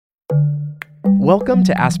Welcome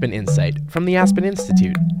to Aspen Insight from the Aspen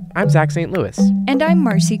Institute. I'm Zach St. Louis. And I'm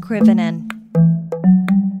Marcy Krivinen.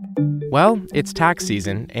 Well, it's tax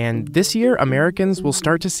season, and this year Americans will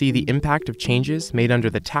start to see the impact of changes made under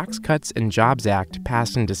the Tax Cuts and Jobs Act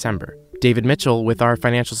passed in December. David Mitchell with our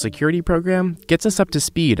Financial Security Program gets us up to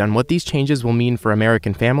speed on what these changes will mean for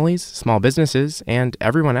American families, small businesses, and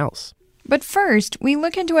everyone else. But first, we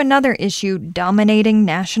look into another issue dominating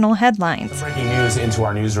national headlines. Breaking news into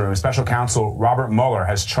our newsroom. Special counsel Robert Mueller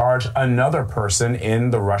has charged another person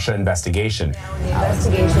in the Russia investigation. Now the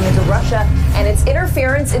investigation into Russia and its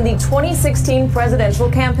interference in the 2016 presidential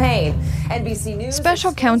campaign. NBC News.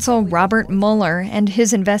 Special counsel Robert Mueller and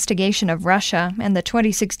his investigation of Russia and the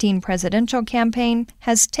 2016 presidential campaign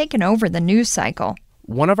has taken over the news cycle.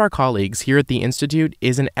 One of our colleagues here at the Institute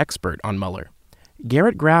is an expert on Mueller.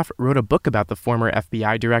 Garrett Graff wrote a book about the former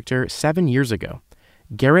FBI director 7 years ago.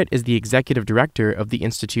 Garrett is the executive director of the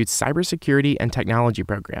Institute's Cybersecurity and Technology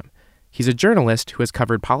program. He's a journalist who has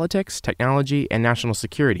covered politics, technology, and national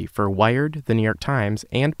security for Wired, The New York Times,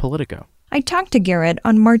 and Politico. I talked to Garrett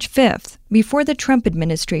on March 5th, before the Trump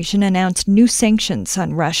administration announced new sanctions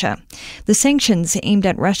on Russia. The sanctions aimed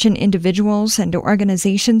at Russian individuals and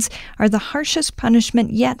organizations are the harshest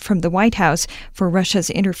punishment yet from the White House for Russia's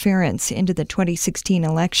interference into the 2016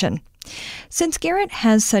 election. Since Garrett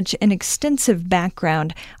has such an extensive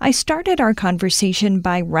background, I started our conversation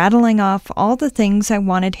by rattling off all the things I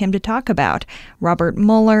wanted him to talk about: Robert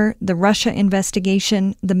Mueller, the Russia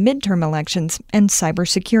investigation, the midterm elections, and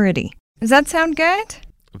cybersecurity. Does that sound good?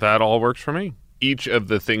 That all works for me. Each of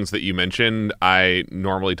the things that you mentioned, I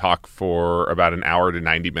normally talk for about an hour to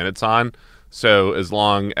 90 minutes on. So as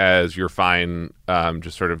long as you're fine,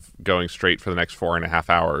 just sort of going straight for the next 4.5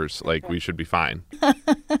 hours, we should be fine.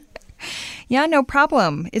 Yeah, no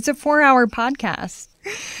problem. It's a 4-hour podcast.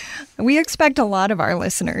 We expect a lot of our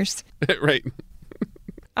listeners. Right.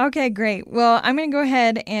 Okay, great. Well, I'm going to go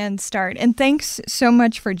ahead and start. And thanks so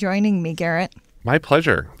much for joining me, Garrett. My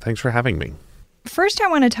pleasure. Thanks for having me. First, I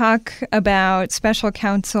want to talk about Special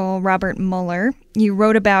Counsel Robert Mueller. You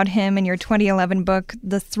wrote about him in your 2011 book,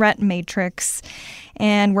 The Threat Matrix,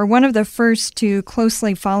 and were one of the first to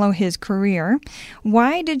closely follow his career.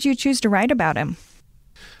 Why did you choose to write about him?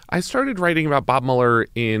 I started writing about Bob Mueller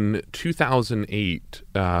in 2008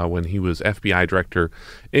 when he was FBI director,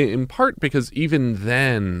 in part because even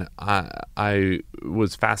then I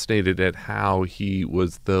was fascinated at how he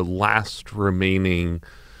was the last remaining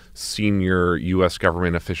senior U.S.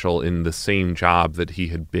 government official in the same job that he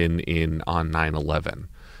had been in on 9/11.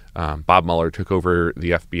 Bob Mueller took over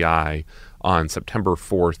the FBI on September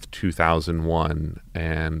 4th, 2001,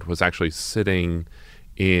 and was actually sitting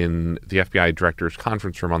in the FBI director's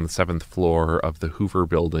conference room on the 7th floor of the Hoover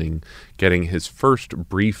Building, getting his first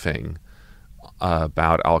briefing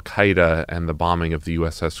about al-Qaeda and the bombing of the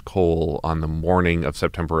USS Cole on the morning of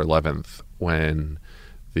September 11th, when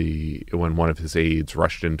one of his aides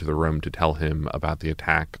rushed into the room to tell him about the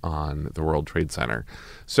attack on the World Trade Center.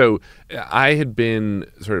 So I had been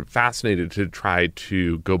sort of fascinated to try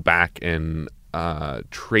to go back and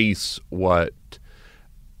trace what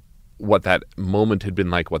that moment had been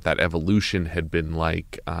like, what that evolution had been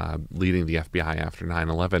like, leading the FBI after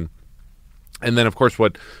 9/11. And then, of course,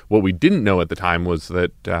 what we didn't know at the time was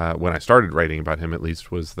that, when I started writing about him at least,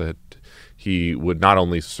 was that he would not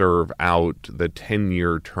only serve out the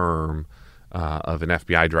 10-year term of an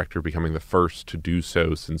FBI director, becoming the first to do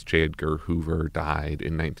so since J. Edgar Hoover died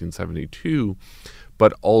in 1972,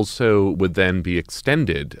 but also would then be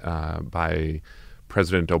extended by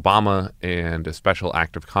President Obama and a special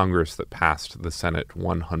act of Congress that passed the Senate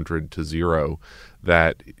 100-0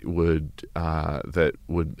 that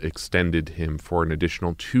would extended him for an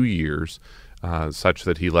additional 2 years, such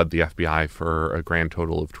that he led the FBI for a grand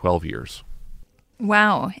total of 12 years.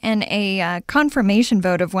 Wow. And a confirmation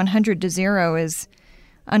vote of 100-0 is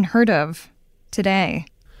unheard of today.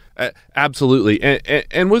 Absolutely.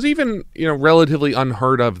 And was even, relatively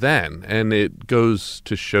unheard of then. And it goes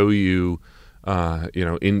to show you,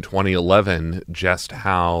 in 2011, just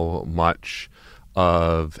how much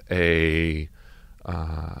of a,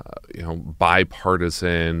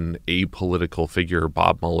 bipartisan, apolitical figure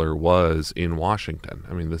Bob Mueller was in Washington.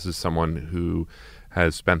 I mean, this is someone who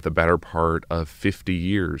has spent the better part of 50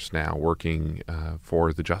 years now working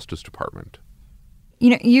for the Justice Department.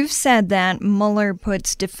 You've said that Mueller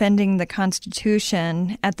puts defending the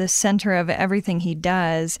Constitution at the center of everything he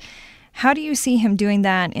does. How do you see him doing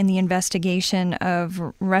that in the investigation of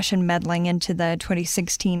Russian meddling into the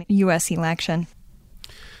 2016 U.S. election?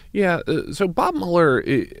 Yeah, so Bob Mueller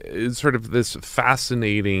is sort of this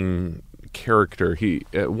fascinating character.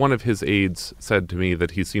 One of his aides said to me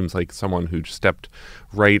that he seems like someone who stepped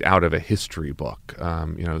right out of a history book.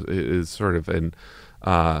 Is sort of an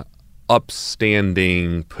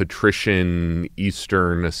upstanding patrician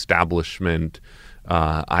Eastern establishment,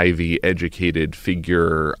 Ivy-educated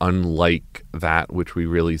figure, unlike that which we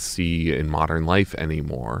really see in modern life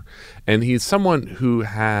anymore. And he's someone who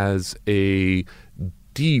has a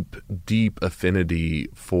deep, deep affinity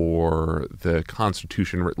for the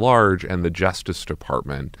Constitution writ large and the Justice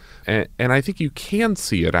Department. And I think you can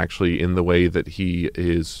see it actually in the way that he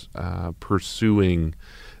is pursuing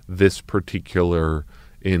this particular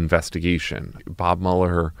investigation. Bob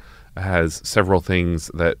Mueller has several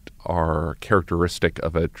things that are characteristic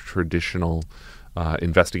of a traditional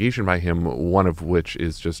investigation by him, one of which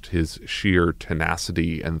is just his sheer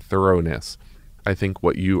tenacity and thoroughness. I think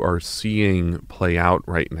what you are seeing play out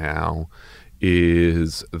right now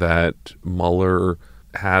is that Mueller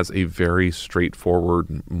has a very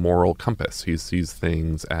straightforward moral compass. He sees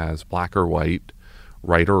things as black or white,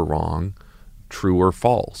 right or wrong, true or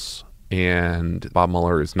false. And Bob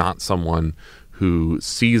Mueller is not someone who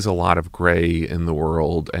sees a lot of gray in the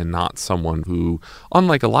world, and not someone who,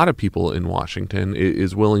 unlike a lot of people in Washington,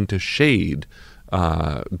 is willing to shade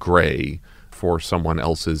gray for someone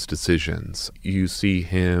else's decisions. You see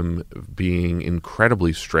him being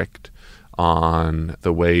incredibly strict on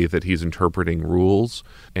the way that he's interpreting rules,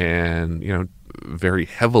 and very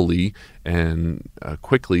heavily and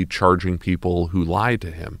quickly charging people who lie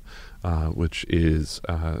to him, which is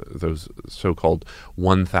those so-called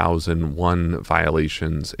 1001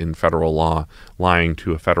 violations in federal law, lying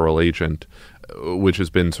to a federal agent, which has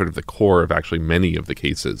been sort of the core of actually many of the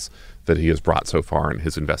cases that he has brought so far in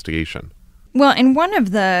his investigation. Well, and one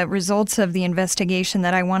of the results of the investigation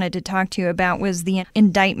that I wanted to talk to you about was the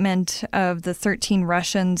indictment of the 13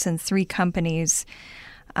 Russians and 3 companies,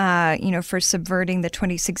 for subverting the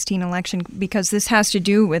 2016 election, because this has to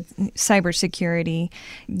do with cybersecurity.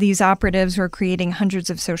 These operatives were creating hundreds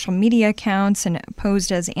of social media accounts and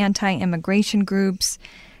posed as anti-immigration groups,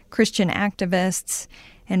 Christian activists,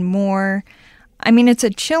 and more. I mean, it's a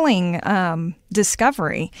chilling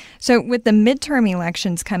discovery. So with the midterm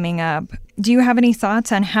elections coming up, do you have any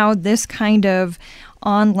thoughts on how this kind of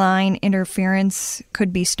online interference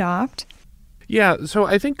could be stopped? Yeah, so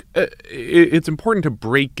I think it's important to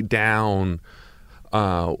break down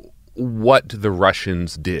what the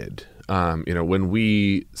Russians did. When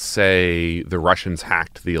we say the Russians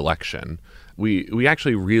hacked the election, we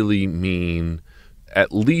actually really mean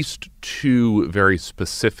at least 2 very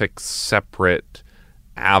specific, separate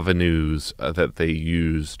avenues that they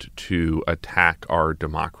used to attack our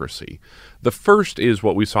democracy. The first is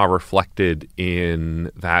what we saw reflected in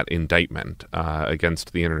that indictment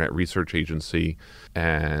against the Internet Research Agency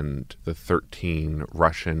and the 13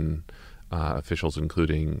 Russian officials,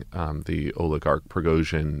 including the oligarch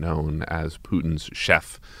Prigozhin, known as Putin's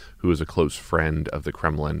chef, who is a close friend of the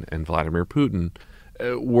Kremlin and Vladimir Putin,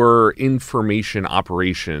 were information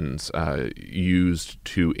operations used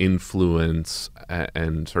to influence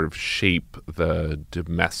and sort of shape the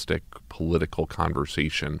domestic political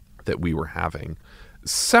conversation that we were having.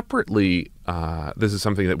 Separately, this is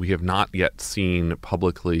something that we have not yet seen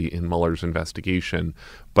publicly in Mueller's investigation,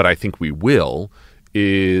 but I think we will,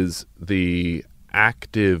 is the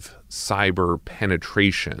active cyber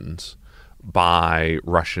penetrations by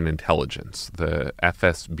Russian intelligence, the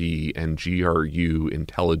FSB and GRU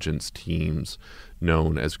intelligence teams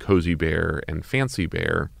known as Cozy Bear and Fancy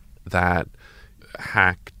Bear that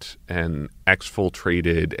hacked and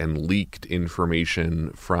exfiltrated and leaked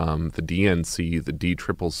information from the DNC, the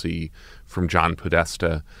DCCC, from John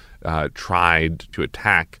Podesta, tried to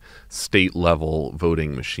attack state-level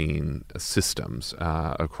voting machine systems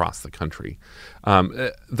across the country.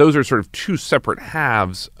 Those are sort of 2 separate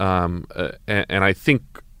halves, and I think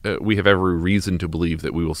we have every reason to believe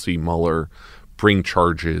that we will see Mueller bring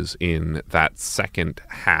charges in that second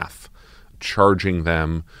half. Charging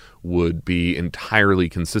them would be entirely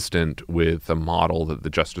consistent with the model that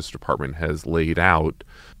the Justice Department has laid out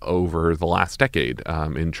over the last decade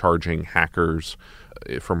in charging hackers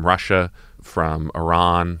from Russia, from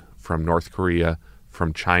Iran, from North Korea,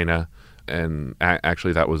 from China. And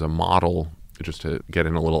actually that was a model, just to get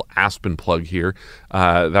in a little Aspen plug here,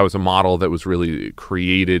 that was a model that was really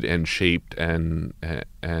created and shaped and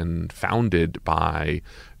founded by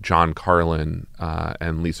John Carlin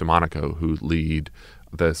and Lisa Monaco, who lead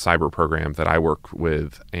the cyber program that I work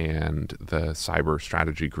with and the cyber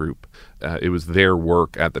strategy group. It was their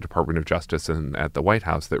work at the Department of Justice and at the White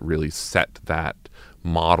House that really set that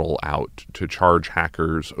model out to charge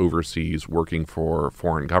hackers overseas working for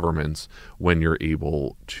foreign governments when you're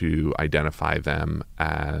able to identify them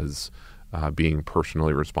as being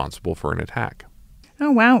personally responsible for an attack. Oh,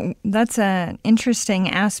 wow. That's an interesting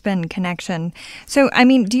Aspen connection. So, I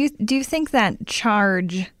mean, do you think that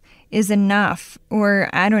charge is enough, or,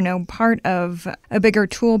 I don't know, part of a bigger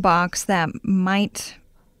toolbox that might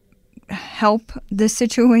help the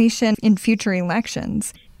situation in future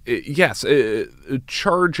elections? Yes,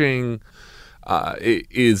 charging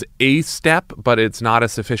is a step, but it's not a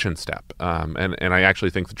sufficient step. And I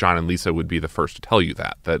actually think that John and Lisa would be the first to tell you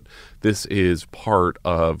that this is part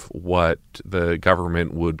of what the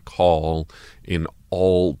government would call an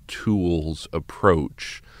all-tools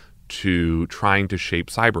approach to trying to shape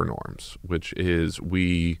cyber norms, which is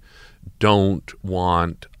we don't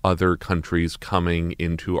want other countries coming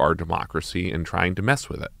into our democracy and trying to mess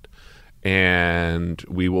with it. And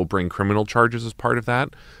we will bring criminal charges as part of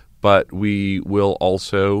that, but we will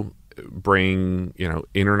also bring,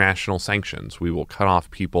 international sanctions. We will cut off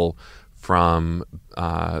people from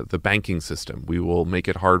the banking system. We will make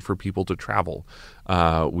it hard for people to travel.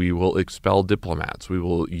 We will expel diplomats. We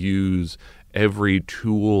will use every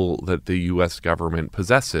tool that the U.S. government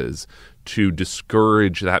possesses to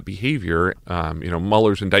discourage that behavior.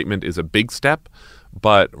 Mueller's indictment is a big step,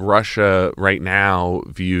 but Russia right now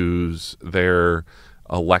views their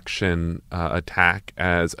election attack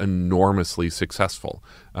as enormously successful,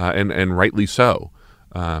 and rightly so.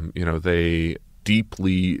 They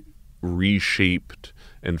deeply reshaped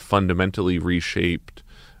and fundamentally reshaped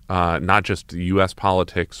not just U.S.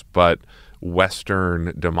 politics, but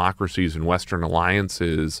Western democracies and Western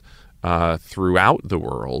alliances throughout the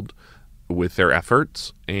world with their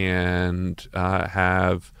efforts, and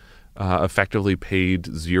have effectively paid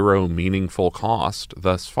zero meaningful cost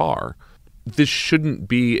thus far. This shouldn't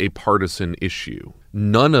be a partisan issue.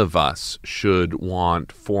 None of us should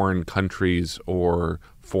want foreign countries or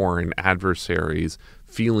foreign adversaries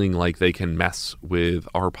feeling like they can mess with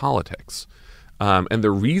our politics. And the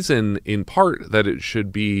reason, in part, that it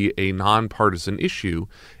should be a nonpartisan issue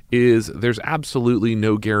is there's absolutely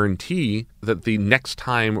no guarantee that the next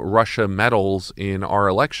time Russia meddles in our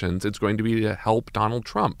elections, it's going to be to help Donald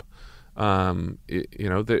Trump.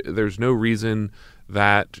 There's no reason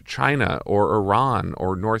that China or Iran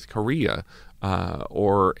or North Korea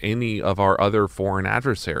or any of our other foreign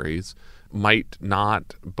adversaries might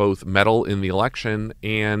not both meddle in the election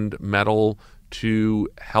and meddle to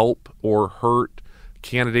help or hurt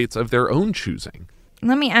candidates of their own choosing.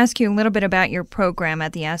 Let me ask you a little bit about your program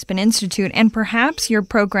at the Aspen Institute, and perhaps your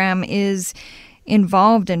program is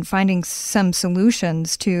involved in finding some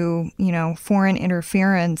solutions to, foreign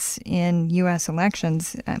interference in U.S.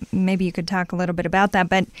 elections. Maybe you could talk a little bit about that.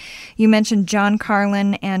 But you mentioned John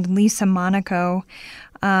Carlin and Lisa Monaco.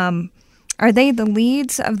 Are they the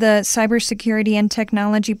leads of the Cybersecurity and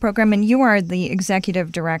Technology Program? And you are the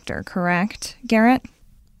executive director, correct, Garrett?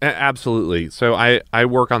 Absolutely. So I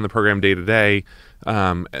work on the program day to day.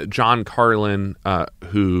 John Carlin,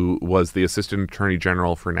 who was the Assistant Attorney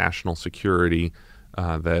General for National Security,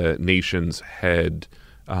 the nation's head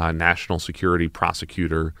national security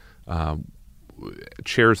prosecutor,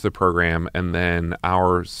 chairs the program, and then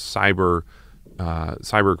our cyber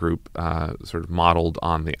group, sort of modeled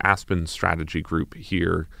on the Aspen strategy group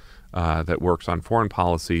here, that works on foreign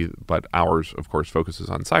policy, but ours, of course, focuses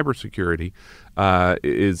on cybersecurity,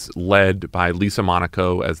 is led by Lisa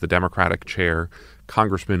Monaco as the Democratic chair,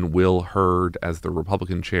 Congressman Will Hurd as the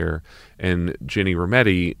Republican chair, and Ginny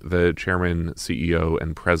Rometty, the chairman, CEO,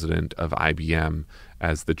 and president of IBM,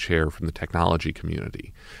 as the chair from the technology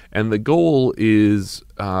community. And the goal is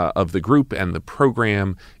of the group and the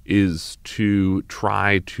program is to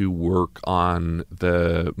try to work on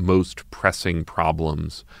the most pressing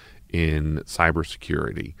problems in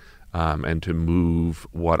cybersecurity, and to move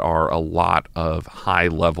what are a lot of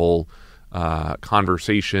high-level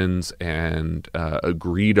conversations and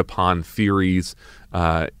agreed upon theories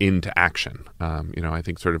into action. I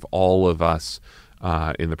think sort of all of us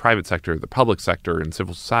in the private sector, the public sector, and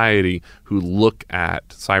civil society who look at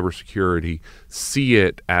cybersecurity see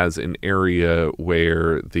it as an area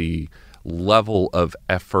where the level of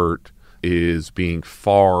effort is being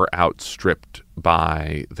far outstripped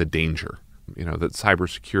by the danger. That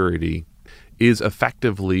cybersecurity is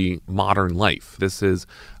effectively modern life. This is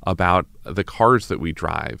about the cars that we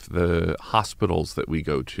drive, the hospitals that we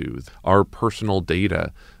go to, our personal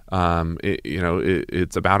data,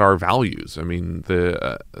 It's about our values. I mean,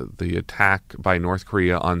 the attack by North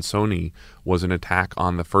Korea on Sony was an attack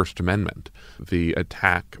on the First Amendment. The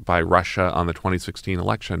attack by Russia on the 2016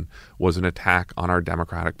 election was an attack on our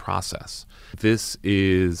democratic process. This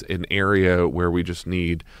is an area where we just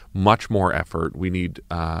need much more effort. We need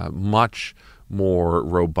much more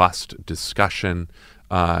robust discussion,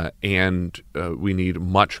 and we need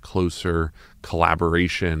much closer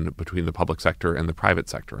collaboration between the public sector and the private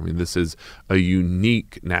sector. I mean, this is a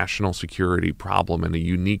unique national security problem and a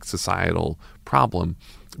unique societal problem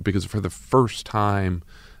because for the first time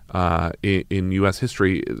in U.S.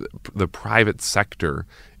 history, the private sector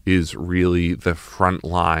is really the front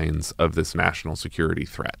lines of this national security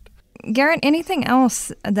threat. Garrett, anything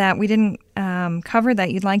else that we didn't cover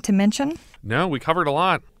that you'd like to mention? No, we covered a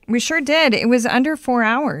lot. We sure did. It was under 4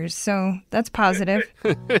 hours, so that's positive.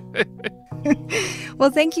 Well,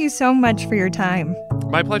 thank you so much for your time.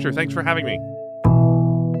 My pleasure. Thanks for having me.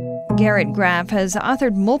 Garrett Graff has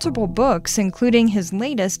authored multiple books, including his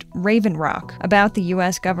latest, Raven Rock, about the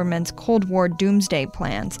U.S. government's Cold War doomsday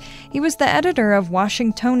plans. He was the editor of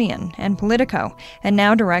Washingtonian and Politico, and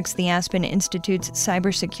now directs the Aspen Institute's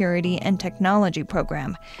Cybersecurity and Technology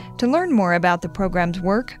program. To learn more about the program's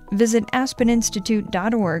work, visit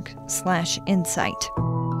aspeninstitute.org/insight.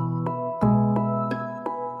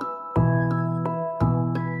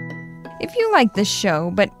 If you like this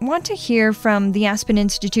show but want to hear from the Aspen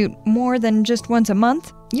Institute more than just once a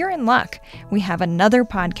month, you're in luck. We have another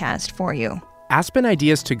podcast for you. Aspen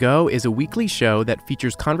Ideas to Go is a weekly show that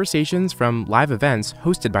features conversations from live events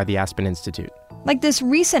hosted by the Aspen Institute. Like this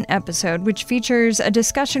recent episode, which features a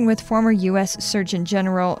discussion with former U.S. Surgeon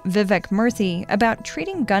General Vivek Murthy about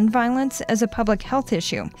treating gun violence as a public health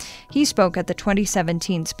issue. He spoke at the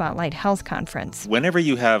 2017 Spotlight Health Conference. Whenever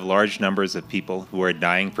you have large numbers of people who are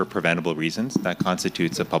dying for preventable reasons, that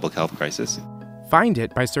constitutes a public health crisis. Find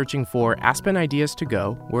it by searching for Aspen Ideas to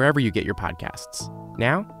Go wherever you get your podcasts.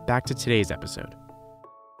 Now, back to today's episode.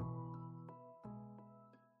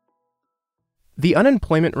 The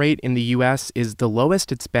unemployment rate in the U.S. is the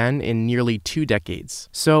lowest it's been in nearly 2 decades.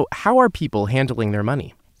 So how are people handling their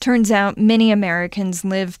money? Turns out many Americans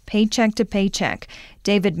live paycheck to paycheck.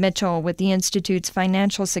 David Mitchell with the Institute's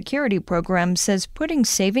Financial Security Program says putting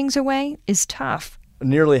savings away is tough.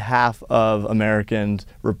 Nearly half of Americans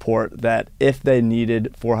report that if they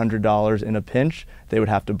needed $400 in a pinch, they would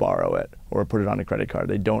have to borrow it or put it on a credit card.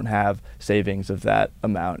 They don't have savings of that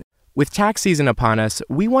amount. With tax season upon us,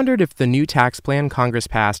 we wondered if the new tax plan Congress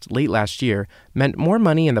passed late last year meant more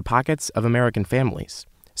money in the pockets of American families.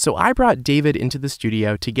 So I brought David into the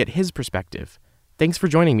studio to get his perspective. Thanks for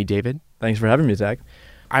joining me, David. Thanks for having me, Zach.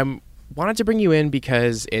 I wanted to bring you in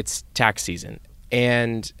because it's tax season.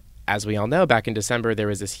 And as we all know, back in December, there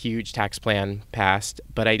was this huge tax plan passed,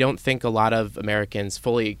 but I don't think a lot of Americans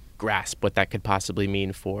fully grasp what that could possibly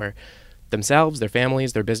mean for themselves, their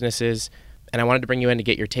families, their businesses. And I wanted to bring you in to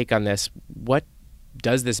get your take on this. What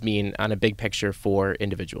does this mean on a big picture for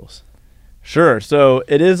individuals? Sure. So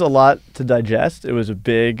it is a lot to digest. It was a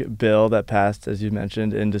big bill that passed, as you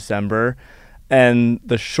mentioned, in December. And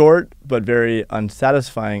the short but very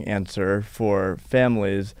unsatisfying answer for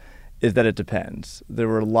families is that it depends. There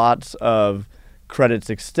were lots of credits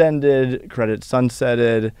extended, credits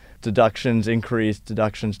sunsetted, deductions increased,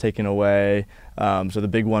 deductions taken away. So the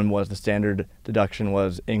big one was the standard deduction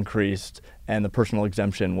was increased and the personal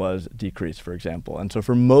exemption was decreased, for example. And so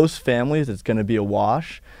for most families, it's going to be a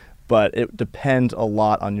wash, but it depends a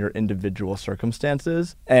lot on your individual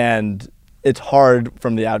circumstances. And it's hard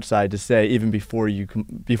from the outside to say, even before you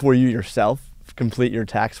yourself complete your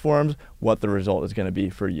tax forms, what the result is going to be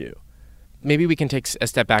for you. Maybe we can take a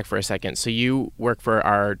step back for a second. So you work for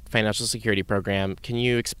our financial security program. Can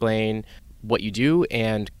you explain what you do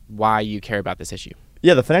and why you care about this issue?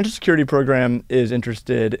 Yeah, the financial security program is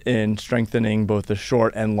interested in strengthening both the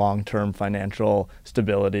short and long-term financial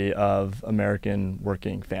stability of American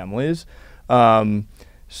working families.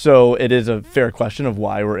 So it is a fair question of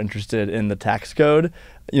why we're interested in the tax code.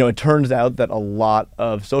 You know, it turns out that a lot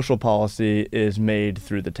of social policy is made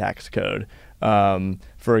through the tax code.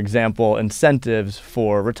 For example, incentives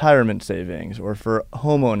for retirement savings or for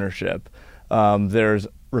home ownership. There's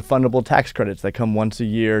refundable tax credits that come once a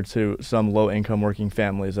year to some low-income working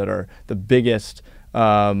families that are the biggest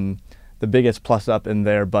plus up in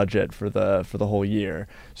their budget for the whole year.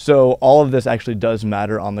 So all of this actually does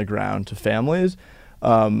matter on the ground to families.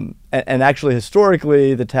 And actually,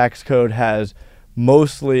 historically, the tax code has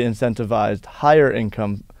mostly incentivized higher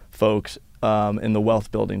income folks in the wealth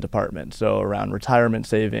building department, so around retirement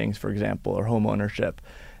savings, for example, or home ownership.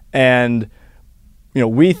 And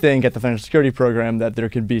we think at the Financial Security Program that there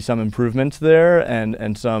could be some improvements there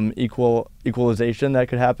and some equalization that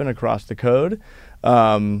could happen across the code.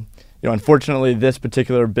 Unfortunately, this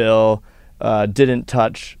particular bill didn't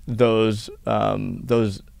touch those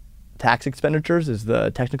tax expenditures, is the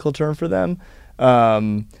technical term for them,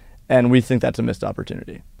 and we think that's a missed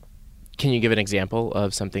opportunity. Can you give an example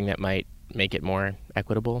of something that might make it more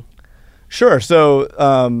equitable? Sure.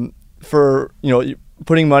 So for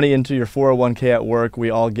putting money into your 401k at work, we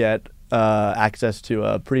all get access to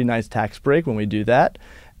a pretty nice tax break when we do that.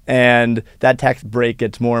 And that tax break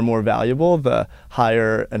gets more and more valuable the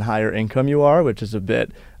higher and higher income you are, which is a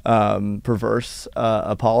bit perverse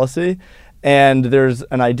a policy. And there's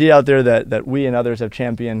an idea out there that we and others have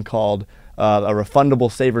championed called a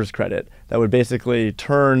refundable savers credit that would basically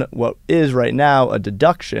turn what is right now a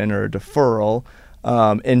deduction or a deferral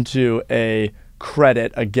into a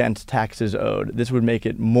credit against taxes owed. This would make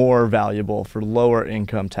it more valuable for lower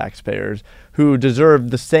income taxpayers who deserve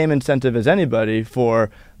the same incentive as anybody for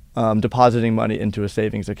depositing money into a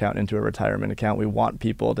savings account, into a retirement account. We want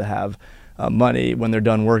people to have money when they're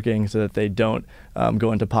done working so that they don't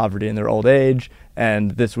go into poverty in their old age.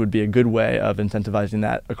 And this would be a good way of incentivizing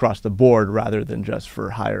that across the board rather than just for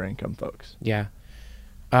higher income folks. Yeah.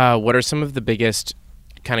 What are some of the biggest,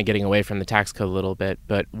 kind of getting away from the tax code a little bit,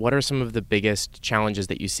 but what are some of the biggest challenges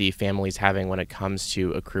that you see families having when it comes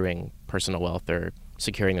to accruing personal wealth or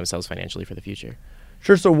securing themselves financially for the future?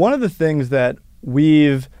 Sure. So one of the things that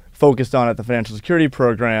we've focused on at the Financial Security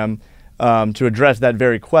Program to address that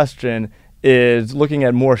very question is looking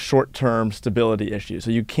at more short-term stability issues. So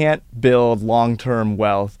you can't build long-term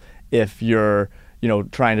wealth if you're,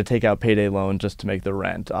 trying to take out payday loans just to make the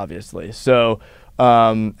rent, obviously. So,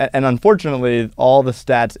 and unfortunately, all the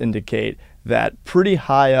stats indicate that pretty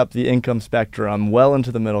high up the income spectrum, well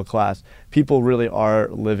into the middle class, people really are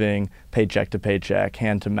living paycheck to paycheck,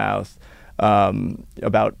 hand to mouth.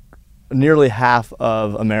 About nearly half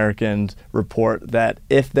of Americans report that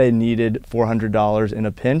if they needed $400 in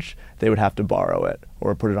a pinch, they would have to borrow it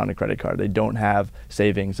or put it on a credit card. They don't have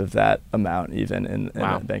savings of that amount even in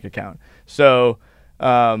a bank account. So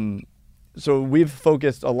we've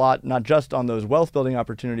focused a lot, not just on those wealth building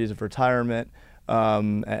opportunities of retirement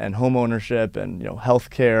and home ownership and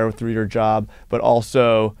healthcare through your job, but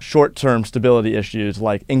also short-term stability issues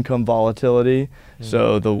like income volatility. Mm-hmm.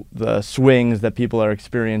 So the swings that people are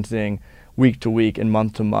experiencing week to week and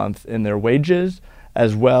month to month in their wages,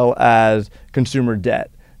 as well as consumer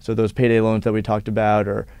debt. So those payday loans that we talked about,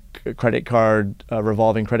 or credit card,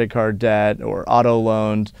 revolving credit card debt, or auto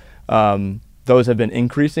loans. Those have been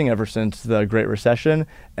increasing ever since the Great Recession,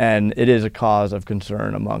 and it is a cause of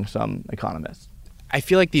concern among some economists. I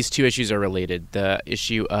feel like these two issues are related. The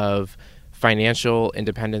issue of financial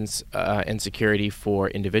independence and security for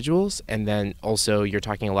individuals, and then also you're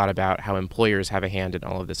talking a lot about how employers have a hand in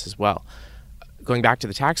all of this as well. Going back to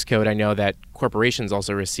the tax code, I know that corporations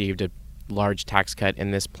also received a large tax cut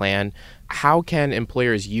in this plan. How can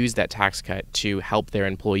employers use that tax cut to help their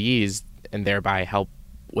employees and thereby help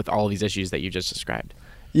with all of these issues that you just described?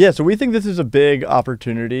 Yeah, so we think this is a big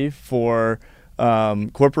opportunity for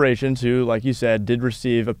corporations who, like you said, did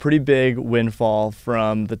receive a pretty big windfall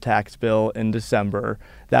from the tax bill in December.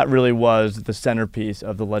 That really was the centerpiece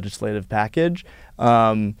of the legislative package.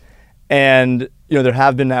 And there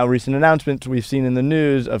have been now recent announcements we've seen in the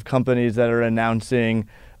news of companies that are announcing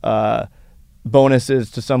bonuses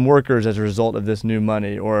to some workers as a result of this new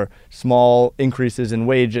money, or small increases in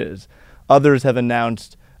wages. Others have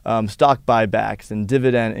announced stock buybacks and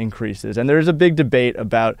dividend increases. And there's a big debate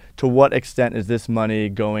about to what extent is this money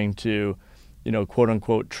going to, quote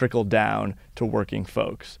unquote, trickle down to working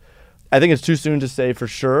folks. I think it's too soon to say for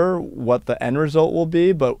sure what the end result will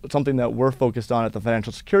be, but something that we're focused on at the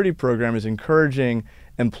Financial Security Program is encouraging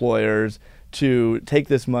employers to take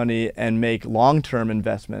this money and make long-term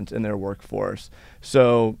investments in their workforce.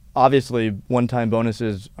 So obviously, one-time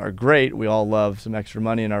bonuses are great. We all love some extra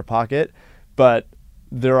money in our pocket, but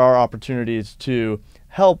there are opportunities to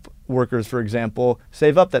help workers, for example,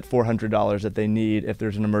 save up that $400 that they need if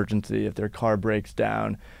there's an emergency, if their car breaks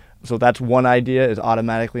down. So that's one idea, is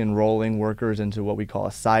automatically enrolling workers into what we call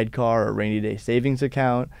a sidecar or rainy day savings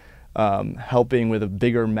account, helping with a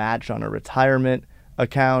bigger match on a retirement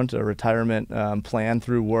account, a retirement plan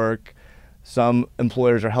through work. Some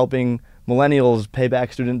employers are helping millennials pay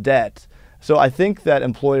back student debt. So I think that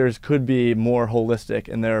employers could be more holistic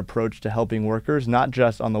in their approach to helping workers, not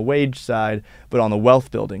just on the wage side, but on the wealth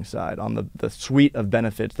building side, on the suite of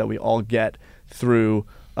benefits that we all get through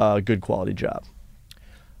a good quality job.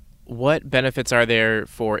 What benefits are there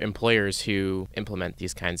for employers who implement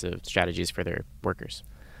these kinds of strategies for their workers?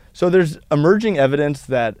 So there's emerging evidence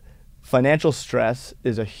that financial stress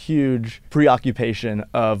is a huge preoccupation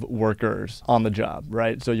of workers on the job,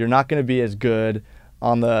 right? So you're not going to be as good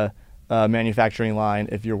on the manufacturing line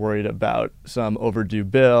if you're worried about some overdue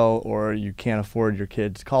bill or you can't afford your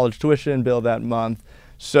kid's college tuition bill that month.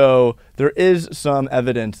 So there is some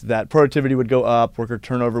evidence that productivity would go up, worker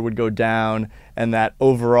turnover would go down, and that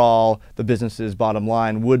overall the business's bottom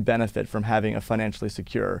line would benefit from having a financially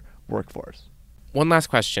secure workforce. One last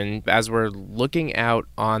question. As we're looking out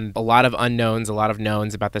on a lot of unknowns, a lot of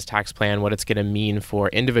knowns about this tax plan, what it's going to mean for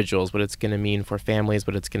individuals, what it's going to mean for families,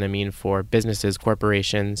 what it's going to mean for businesses,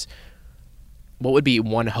 corporations, what would be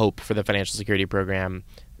one hope for the financial security program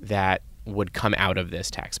that would come out of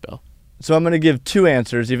this tax bill? So I'm going to give two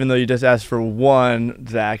answers, even though you just asked for one,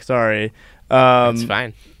 Zach. Sorry. That's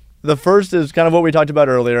fine. The first is kind of what we talked about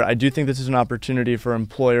earlier. I do think this is an opportunity for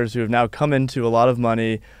employers who have now come into a lot of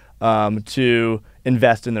money to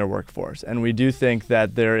invest in their workforce. And we do think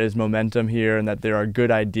that there is momentum here and that there are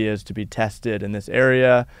good ideas to be tested in this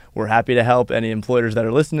area. We're happy to help any employers that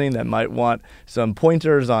are listening that might want some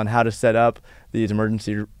pointers on how to set up these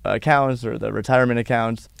emergency accounts or the retirement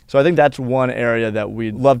accounts. So I think that's one area that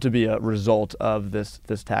we'd love to be a result of this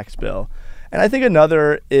tax bill. And I think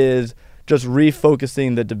another is just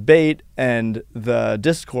refocusing the debate and the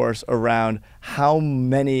discourse around how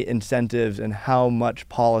many incentives and how much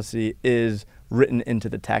policy is written into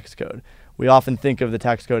the tax code. We often think of the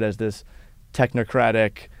tax code as this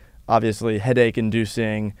technocratic, obviously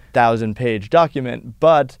headache-inducing 1,000-page document,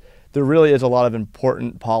 but there really is a lot of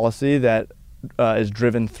important policy that is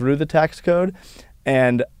driven through the tax code.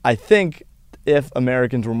 And I think if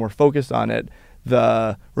Americans were more focused on it,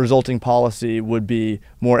 the resulting policy would be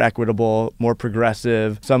more equitable, more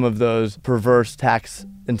progressive. Some of those perverse tax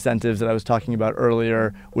incentives that I was talking about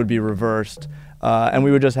earlier would be reversed, and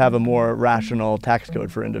we would just have a more rational tax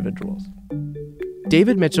code for individuals.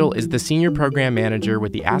 David Mitchell is the Senior Program Manager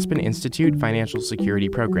with the Aspen Institute Financial Security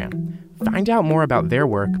Program. Find out more about their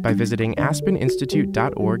work by visiting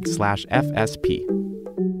aspeninstitute.org/FSP.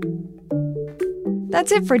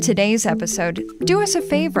 That's it for today's episode. Do us a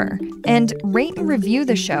favor and rate and review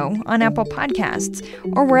the show on Apple Podcasts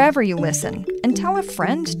or wherever you listen, and tell a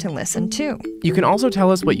friend to listen too. You can also tell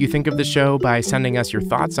us what you think of the show by sending us your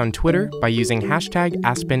thoughts on Twitter by using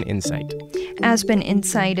 #AspenInsight. Aspen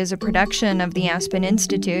Insight is a production of the Aspen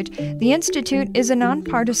Institute. The Institute is a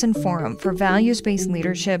nonpartisan forum for values-based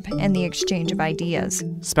leadership and the exchange of ideas.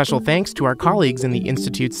 Special thanks to our colleagues in the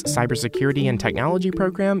Institute's Cybersecurity and Technology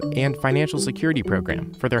Program and Financial Security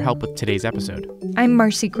Program for their help with today's episode. I'm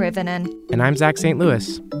Marcy Krivinen. And I'm Zach St.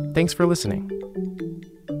 Louis. Thanks for listening.